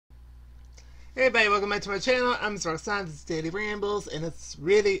Hey everybody, welcome back to my channel. I'm Clarkson, this is Daily Rambles, and it's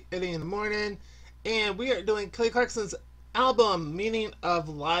really early in the morning, and we are doing Clarkson's album, Meaning of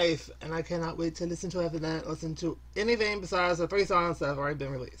Life, and I cannot wait to listen to it after that, listen to anything besides the 3 songs that have already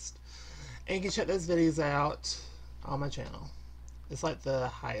been released. And you can check those videos out on my channel. It's like the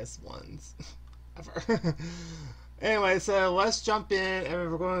highest ones ever. Anyway, so let's jump in,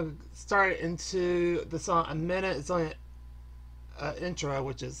 and we're going to start into the song A Minute. It's only intro,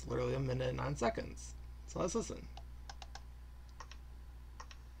 which is literally 1 minute and 9 seconds. So let's listen.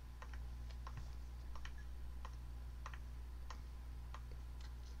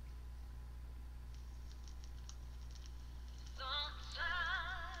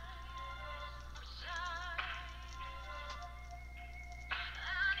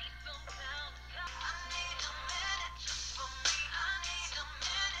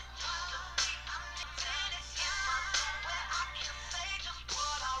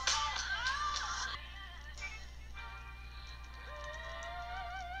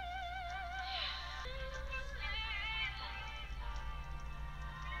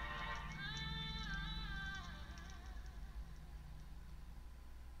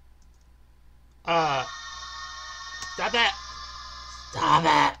 Uh, Stop it! Stop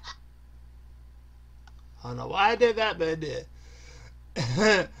it! I don't know why I did that, but I did.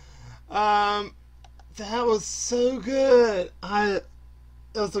 um, that was so good. It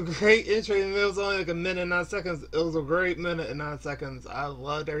was a great intro, and it was only like 1 minute and 9 seconds. It was a great 1 minute and 9 seconds. I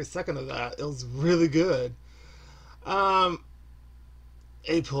loved every second of that. It was really good. Um,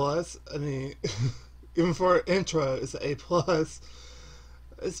 A plus. I mean, even for an intro, it's an A plus.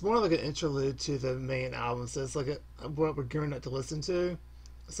 It's more like an interlude to the main album, so it's like what we're gearing up to listen to.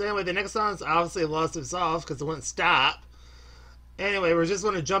 So anyway, the next song is obviously Lost Its Off because it wouldn't stop. Anyway, we're just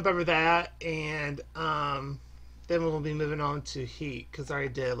going to jump over that, and then we'll be moving on to Heat because I already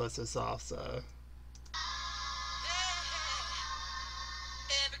did Lost Its Off. So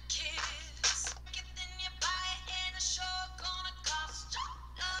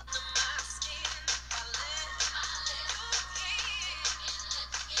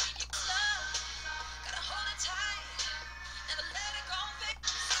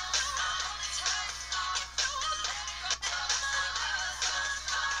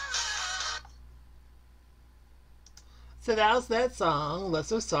So that was that song, Less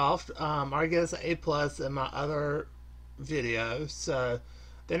So Soft. I guess an A plus in my other video. So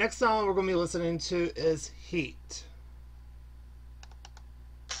the next song we're going to be listening to is Heat.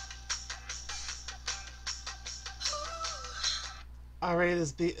 Alright,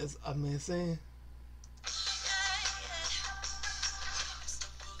 this beat is amazing.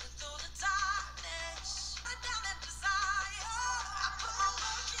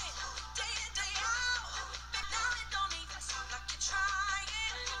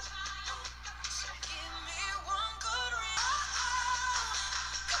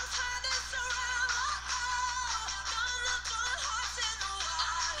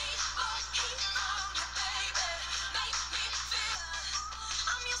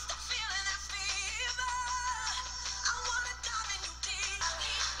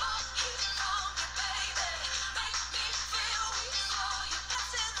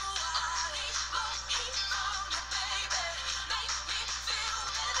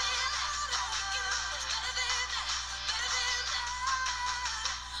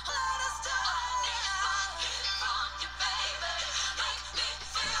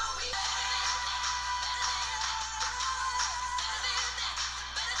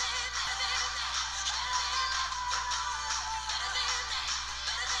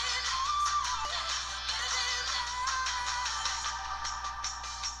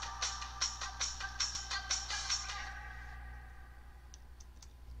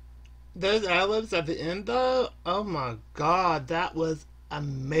 Those ad-libs at the end though, oh my god, that was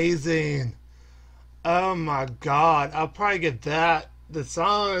amazing. Oh my god, I'll probably get that. The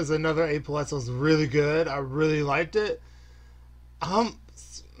song is another A plus. It was really good. I really liked it. Um,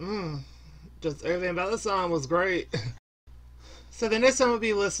 mm, just everything about the song was great. So the next song we'll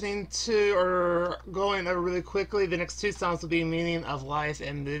be listening to, or going over really quickly, the next 2 songs will be Meaning of Life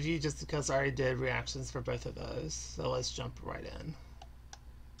and Movie, just because I already did reactions for both of those. So let's jump right in.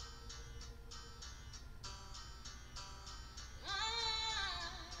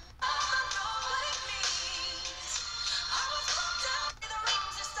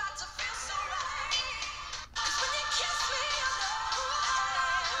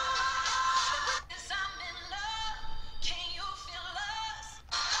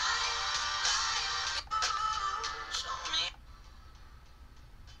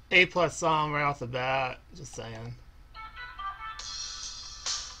 A plus song right off the bat. Just saying.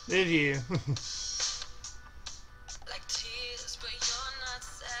 Did you? Like tears, but you're not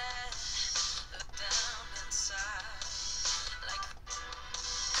sad. Look down inside. Like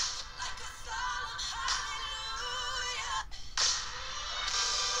a solemn hallelujah.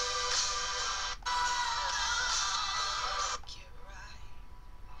 Get right.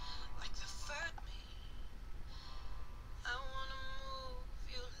 Like the third me. I wanna move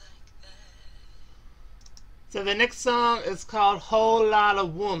you like that. So the next song is called Whole Lotta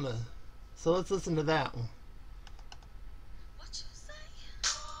Woman. So let's listen to that one. What you say?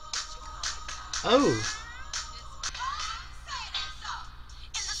 Oh.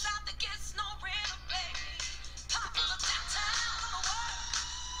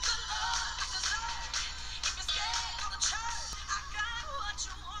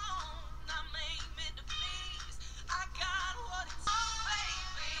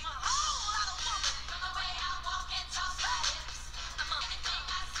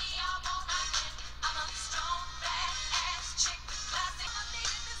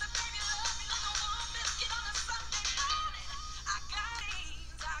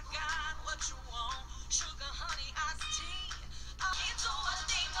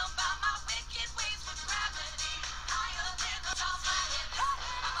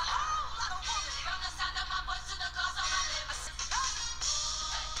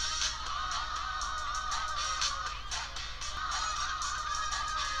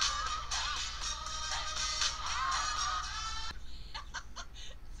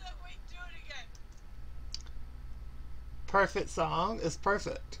 Perfect song. It's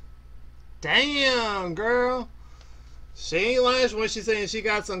perfect. Damn, girl. She ain't lying when she's saying she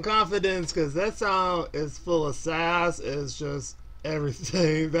got some confidence, because that song is full of sass. It's just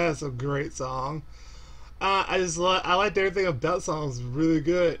everything. That's a great song. I liked everything about the song. It was really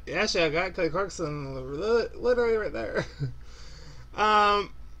good. Actually, I got Clarkson literally right there.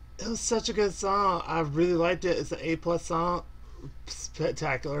 um, it was such a good song. I really liked it. It's an A+ song.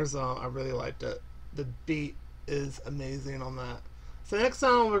 Spectacular song. I really liked it. The beat is amazing on that. So the next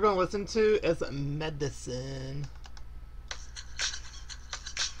song we're going to listen to is Medicine.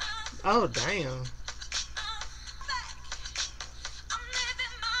 Oh, damn.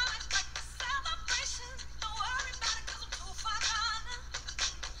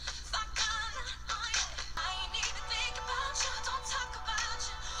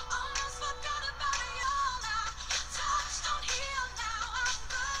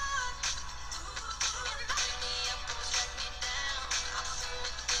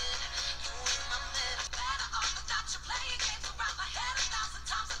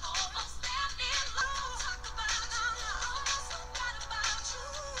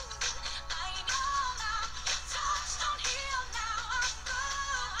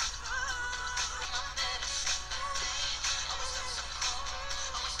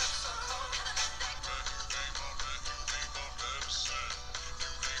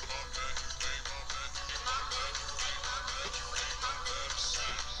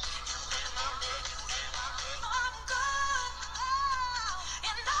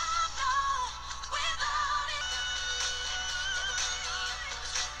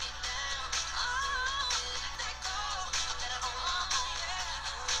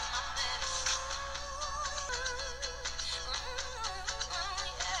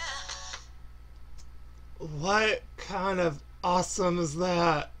 What kind of awesome is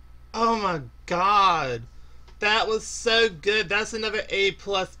that? Oh my god. That was so good. That's another A++.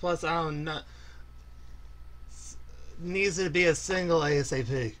 I don't know. Needs to be a single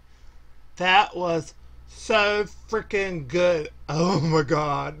ASAP. That was so freaking good. Oh my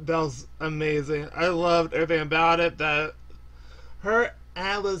god. That was amazing. I loved everything about it. That her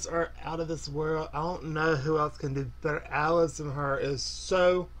Alice are out of this world. I don't know who else can do better. Alice and her is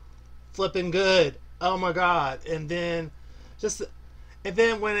so flipping good. Oh my god. Just and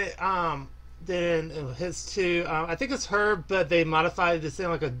then when it then his two I think it's her, but they modified it to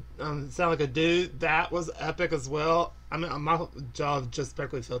sound like a dude. That was epic as well. I mean, my jaw just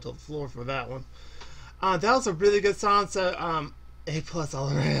practically fell to the floor for that one. That was a really good song. So A+ all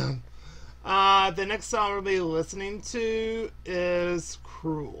around. The next song we'll be listening to is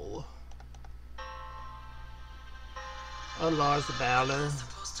Cruel. Oh, Lars the Ballad.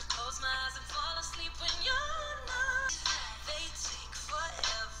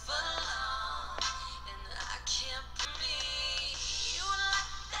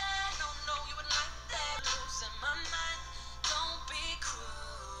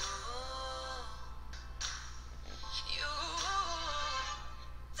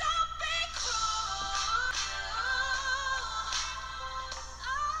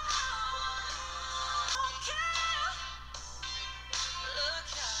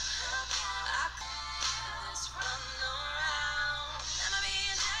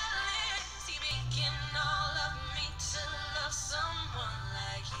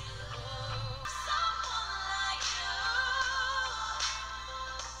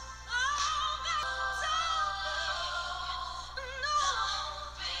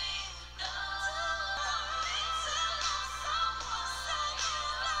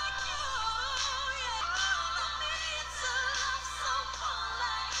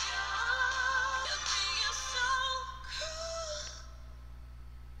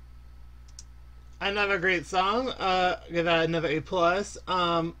 another great song. Give that another A plus.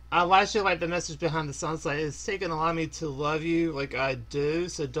 I actually like the message behind the song. It's like it's taken a lot of me to love you like I do,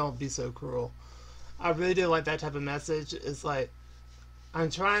 so don't be so cruel. I really do like that type of message. It's like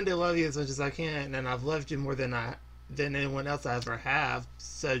I'm trying to love you as much as I can, and I've loved you more than anyone else I ever have.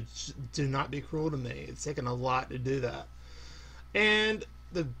 So do not be cruel to me. It's taken a lot to do that. And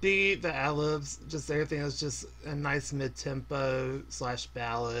the beat, the ad-libs, just everything is just a nice mid-tempo slash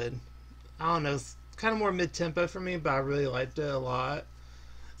ballad. I don't know, it's kind of more mid-tempo for me, but I really liked it a lot.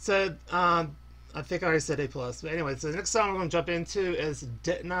 So, I think I already said A+. But anyway, so the next song we're going to jump into is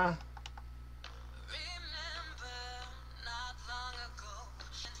Didn't I?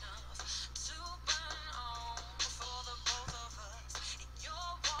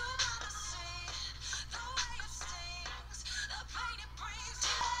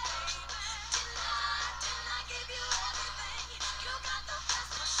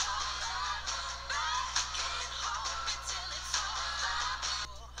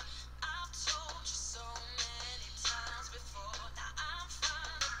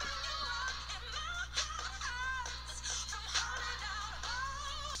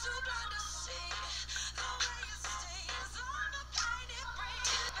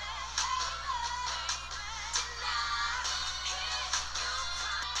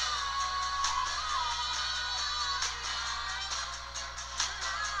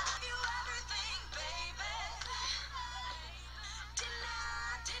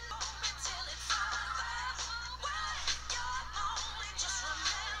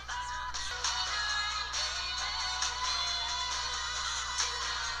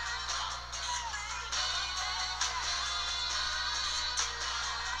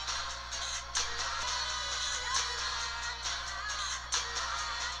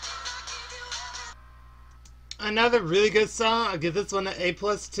 Another really good song. I'll give this one an A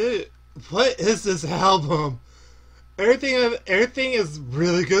plus too. What is this album? Everything is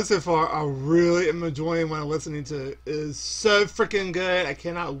really good so far. I really am enjoying what I'm listening to. It is so freaking good. I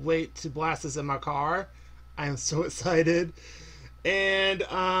cannot wait to blast this in my car. I am so excited. And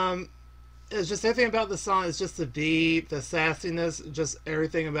it's just everything about the song. It's just the beat, the sassiness, just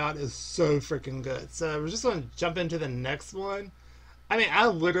everything about it is so freaking good. So we're just going to jump into the next one. I mean, I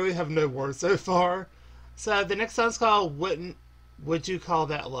literally have no words so far. So the next song's called "Wouldn't Would You Call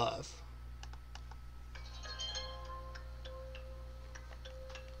That Love?"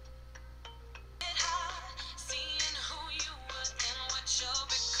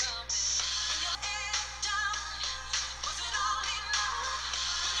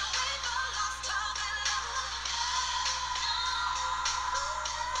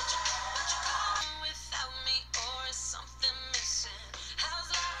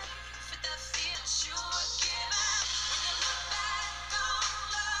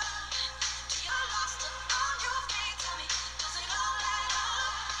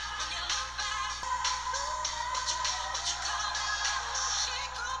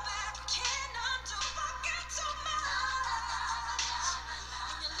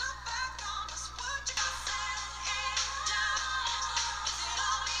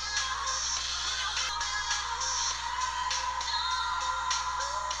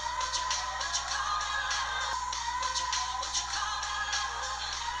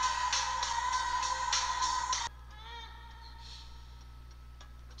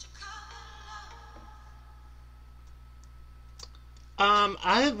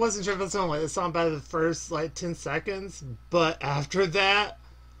 I wasn't sure if I was gonna like this song by the first like 10 seconds, but after that,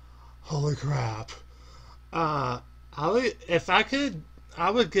 holy crap! I would if I could, I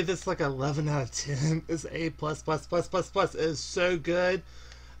would give this like 11 out of 10. It's A plus plus plus plus plus. It is so good.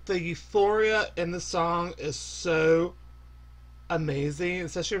 The euphoria in the song is so amazing,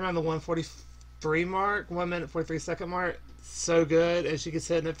 especially around the 1:43 mark, 1 minute 43 second mark. So good, and she gets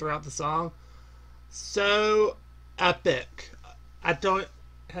hitting it throughout the song. So epic. I don't,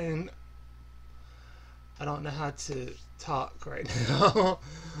 and I don't know how to talk right now.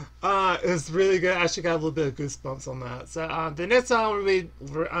 It's really good. I actually got a little bit of goosebumps on that. So the next song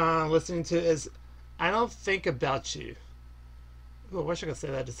we're listening to is "I Don't Think About You." Ooh, I wish I could say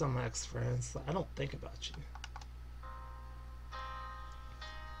that to some of my ex-friends. I don't think about you.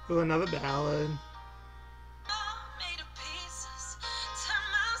 Ooh, another ballad.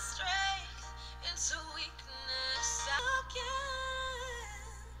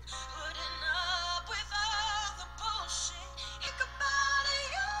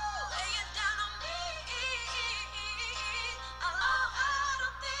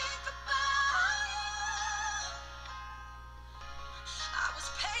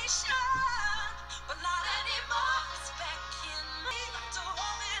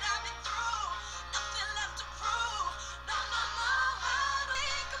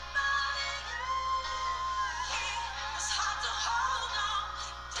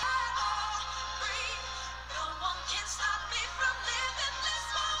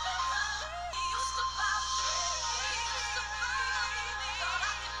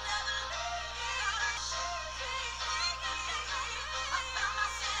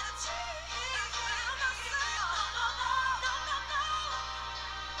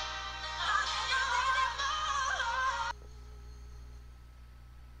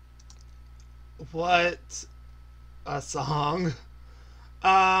 what a song.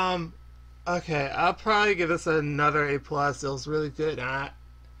 Um, okay, I'll probably give this another A plus. It was really good.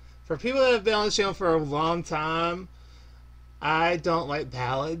 For people that have been on the channel for a long time, I don't like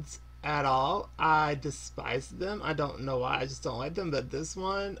ballads at all. I despise them. I don't know why. I just don't like them. But this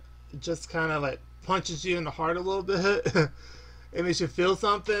one just kind of like punches you in the heart a little bit. It makes you feel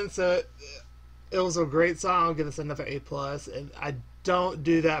something. So it was a great song. I'll give this another A plus. And I don't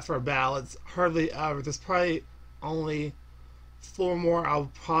do that for ballads hardly ever. There's probably only four more I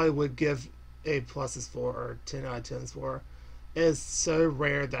probably would give A pluses for or 10 out of 10s for. It's so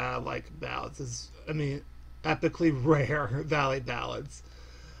rare that I like ballads. I mean, epically rare valley ballads.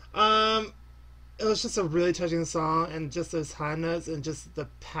 Um, it was just a really touching song, and just those high notes and just the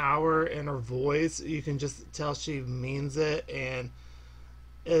power in her voice. You can just tell she means it, and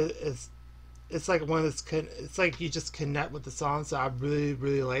it's like one of those. It's like you just connect with the song. So I really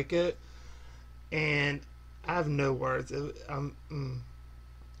really like it, and I have no words.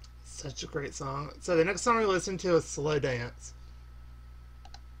 Such a great song. So the next song we listen to is "Slow Dance."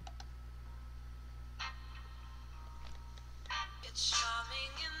 It's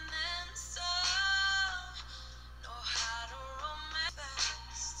charming and then so know how to romance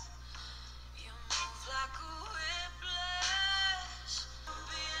fast. You move like a whiplash. From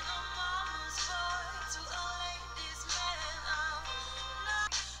being a mama's boy to a ladies' man, I'm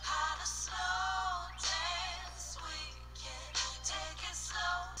not how to slow dance. We can take it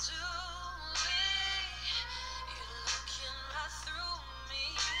slow to me. You're looking right through me,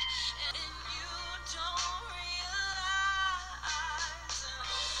 and you don't realize.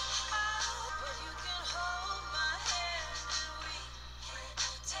 But you can hold my hand and we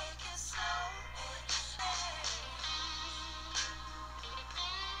can take it slow and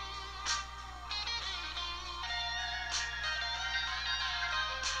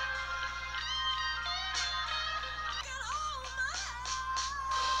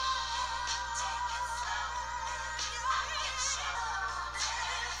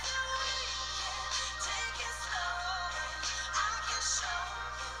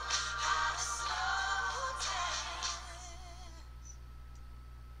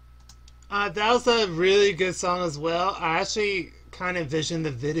That was a really good song as well. I actually kind of envisioned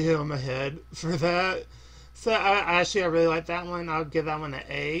the video in my head for that. So I really like that one. I'll give that one an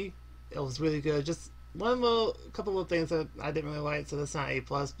A. It was really good. Just couple of things that I didn't really like, so that's not A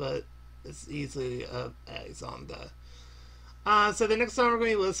plus, but it's easily a song though. So the next song we're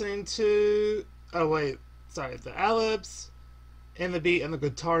going to be listening to. Oh wait, sorry. The ad-libs and the beat and the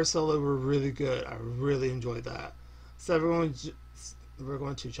guitar solo were really good. I really enjoyed that. So we're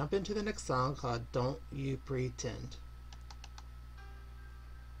going to jump into the next song called "Don't You Pretend."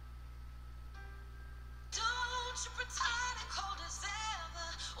 don't you pretend it cold as ever.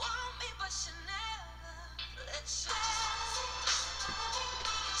 Want me, but you never let you.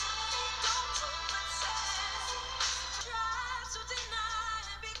 Don't you pretend. Try to deny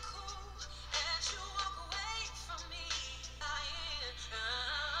and be cool as you walk away from me.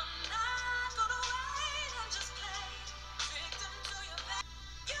 I'm not gonna wait and just play victim to your bad.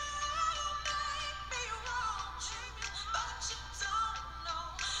 You make me wrong, but you don't know.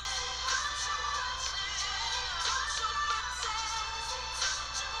 Don't you pretend. Don't you pretend.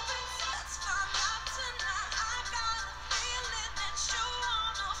 Let's find out tonight. I got a feeling that you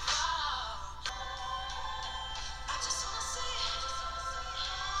wanna fall. I just wanna see.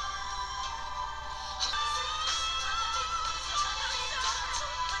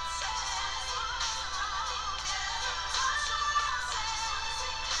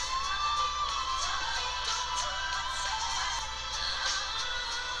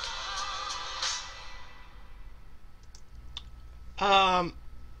 Um,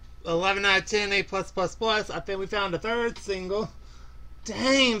 11 out of 10, A plus plus plus. I think we found a third single.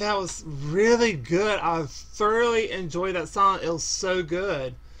 Dang, that was really good. I thoroughly enjoyed that song. It was so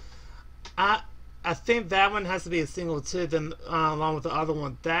good. I I think that one has to be a single too. Then along with the other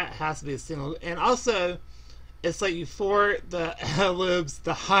one, that has to be a single. And also, it's like euphoric. The ad-libs,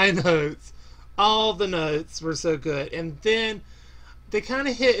 the high notes, all the notes were so good. And then they kind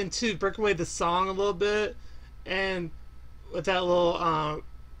of hit into break away the song a little bit, and with that little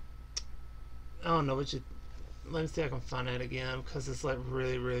I don't know what you. Let me see if I can find it again because it's like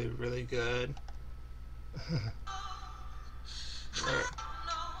really, really, really good. Right,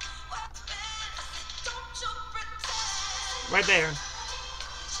 right there.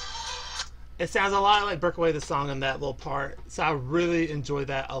 It sounds a lot like "Break Away" the song in that little part. So I really enjoyed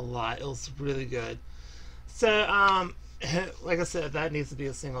that a lot. It was really good. So like I said, that needs to be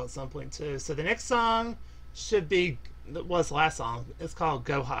a single at some point too. So the next song should be was the last song. It's called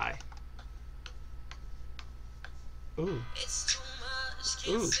 "Go High." Ooh. It's too much,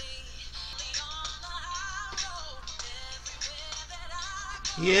 can't Ooh. see. Only on the high road, everywhere that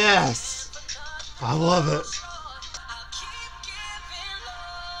I go. Yes. I love it. I'll keep giving love.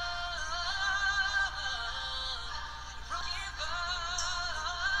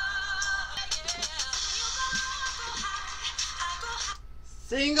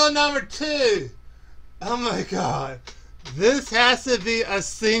 Single number 2. Oh my god. This has to be a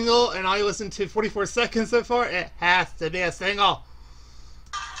single, and I listened to 44 seconds so far. It has to be a single.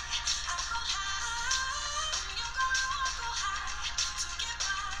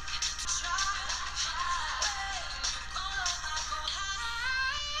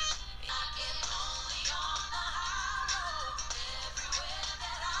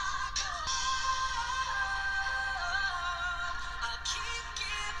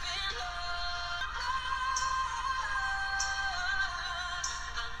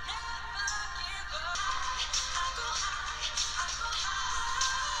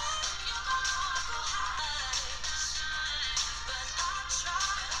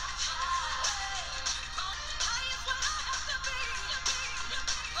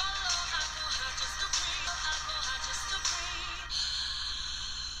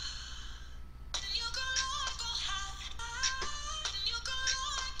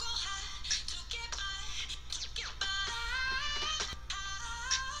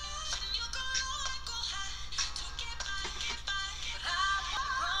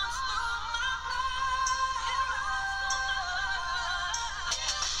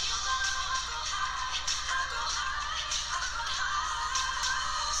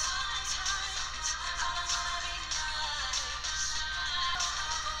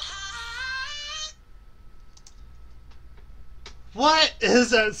 What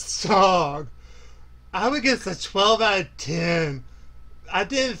is that song? I would give this a 12 out of 10. I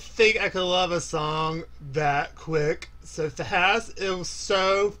didn't think I could love a song that quick so fast. It was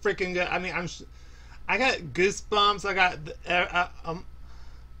so freaking good. I mean, I got goosebumps. I got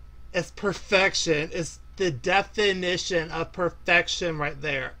it's perfection. It's the definition of perfection right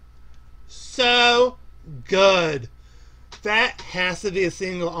there. So good. That has to be a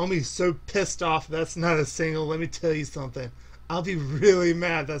single. I'll be so pissed off that's not a single. Let me tell you something. I'll be really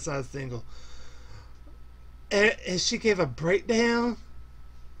mad that's not a single. And she gave a breakdown.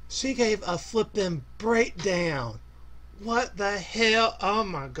 She gave a flipping breakdown. What the hell? Oh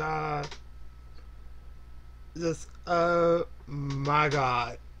my god. Just, oh my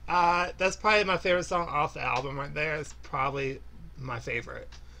god. That's probably my favorite song off the album right there. It's probably my favorite.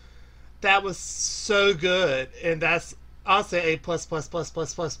 That was so good. And that's, I'll say A plus plus plus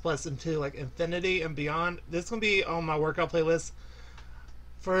plus plus plus into like infinity and beyond. This is gonna be on my workout playlist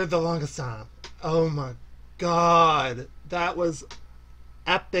for the longest time. Oh my god, that was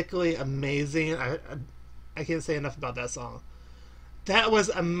epically amazing. I can't say enough about that song. That was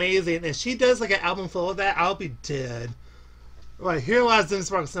amazing, and she does like an album full of that. I'll be dead. Like, Here Lies Dennis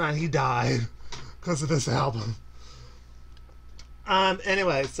Sparks Tonight, he died because of this album.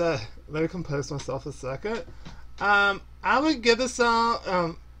 Anyway, so let me compose myself a second. I would give this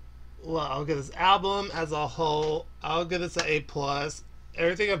song, well, I'll give this album as a whole, I'll give this an A plus.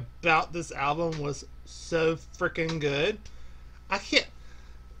 Everything about this album was so freaking good. It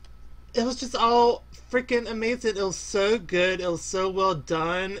was just all freaking amazing. It was so good. It was so well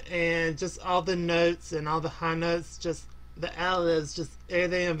done, and just all the notes and all the high notes, just the ad-libs, just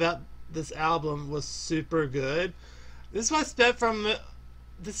everything about this album was super good. This is what I expect from.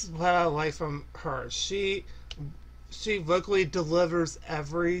 This is what I like from her. She vocally delivers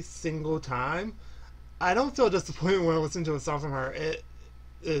every single time. I don't feel disappointed when I listen to a song from her. It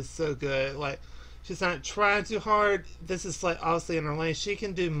is so good. Like, she's not trying too hard. This is like obviously in her lane. She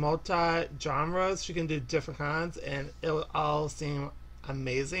can do multi genres. She can do different kinds, and it will all seem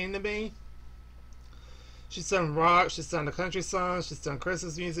amazing to me. She's done rock. She's done the country songs. She's done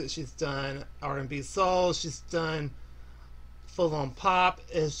Christmas music. She's done R&B soul. She's done full on pop.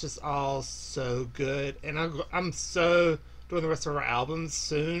 It's just all so good, and I'm so doing the rest of her albums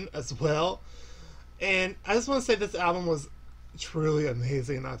soon as well. And I just want to say this album was truly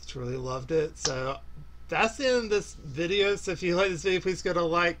amazing. I truly loved it. So that's the end of this video. So if you like this video, please go to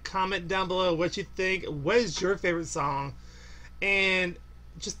like, comment down below what you think. What is your favorite song? And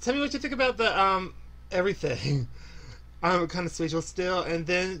just tell me what you think about the everything. I'm kind of speechless still. And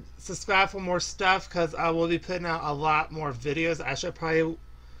then subscribe for more stuff, because I will be putting out a lot more videos. I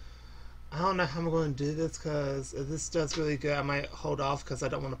don't know how I'm going to do this, because if this does really good, I might hold off, because I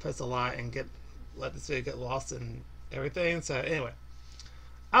don't want to post a lot and let this video get lost in everything. So anyway,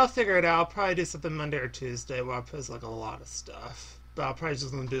 I'll figure it out. I'll probably do something Monday or Tuesday where I post like a lot of stuff, but I'll probably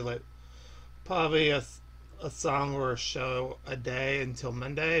just gonna do like probably a a song or a show a day until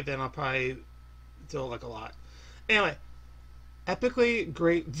Monday, then I'll probably do like a lot. Anyway, epically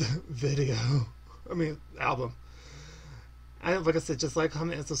great video. I mean, album. Like I said, just like,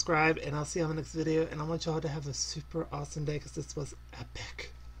 comment, and subscribe, and I'll see you on the next video. And I want y'all to have a super awesome day because this was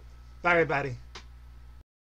epic. Bye, everybody.